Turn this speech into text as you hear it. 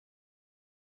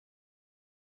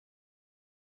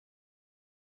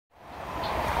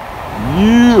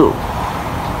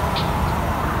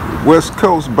West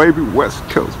Coast, baby, West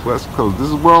Coast, West Coast. This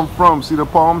is where I'm from. See the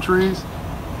palm trees?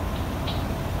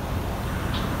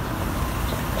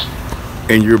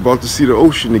 And you're about to see the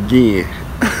ocean again.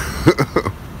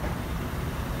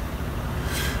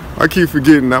 I keep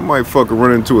forgetting I might fucking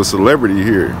run into a celebrity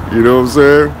here. You know what I'm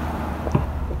saying?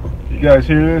 You guys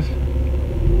hear this?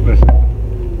 Listen.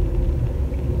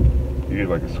 You hear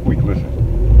like a squeak, listen.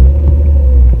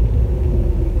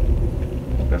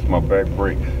 That's my back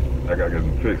brakes. I gotta get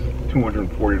them fixed.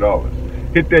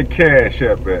 $240. Hit that cash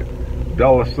app at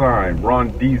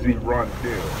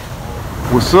 $RondezzyRondell.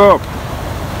 What's up?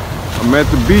 I'm at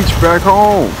the beach back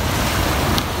home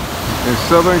in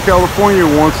Southern California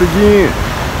once again.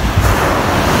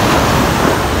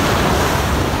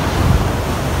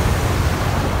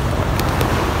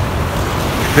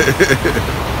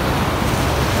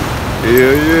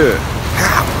 Hell yeah.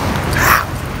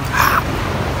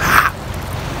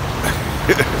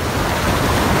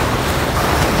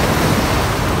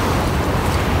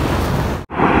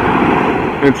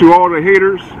 And to all the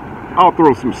haters, I'll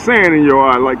throw some sand in your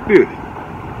eye like this.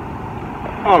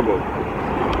 I'll go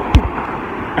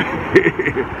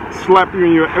slap you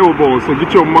in your elbow and say,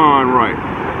 get your mind right.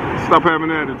 Stop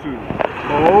having attitude.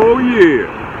 Oh yeah.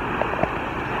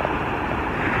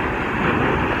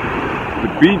 The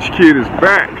beach kid is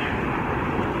back.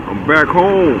 I'm back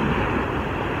home.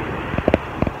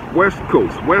 West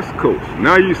Coast, West Coast.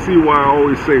 Now you see why I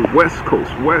always say West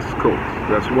Coast, West Coast.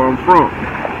 That's where I'm from.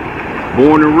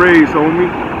 Born and raised, homie.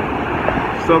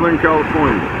 Southern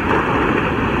California.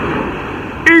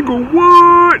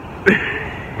 Inglewood!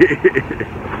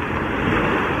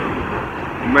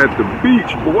 I'm at the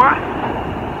beach, boy.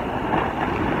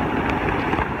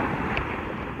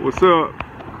 What's up?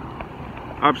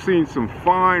 I've seen some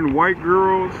fine white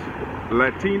girls,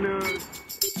 Latinas.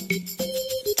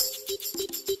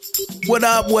 What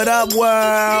up,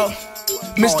 world?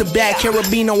 Mr. Back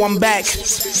Carabino, I'm back.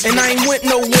 And I ain't went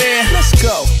nowhere. Let's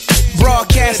go.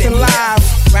 Broadcasting live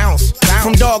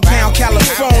from Dog Pound,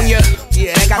 California.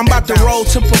 I'm about to roll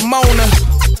to Pomona.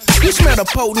 You smell the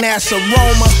potent ass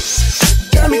aroma.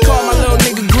 Let me call my little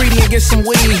nigga Greedy and get some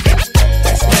weed.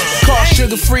 Call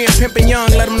Sugar Free and Pimpin' Young,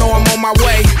 let them know I'm on my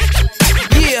way.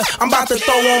 Yeah, I'm about to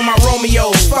throw on my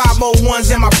Romeos, 501s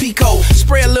in my Pico.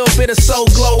 Spray a little bit of soul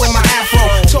glow in my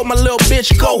afro. Told my little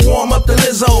bitch, go warm up the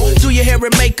Lizzo. Do your hair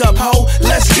and makeup, ho,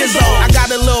 let's gizzo. I got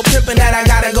a little pimpin' that I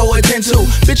gotta go attend to.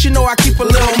 Bitch, you know I keep a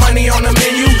little money on the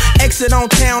menu. Exit on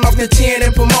town off the 10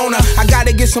 in Pomona. I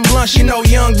gotta get some blunts, you know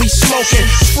Young be smoking.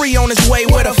 Free on his way,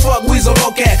 where the fuck Weasel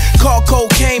look at? Call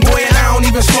cocaine, boy, and I don't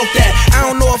even smoke that. I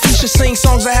don't know if he should sing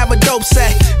songs or have a dope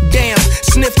set. Damn,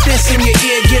 sniff this in your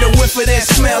ear, get a whiff of this.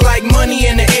 Smell like money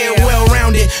in the air.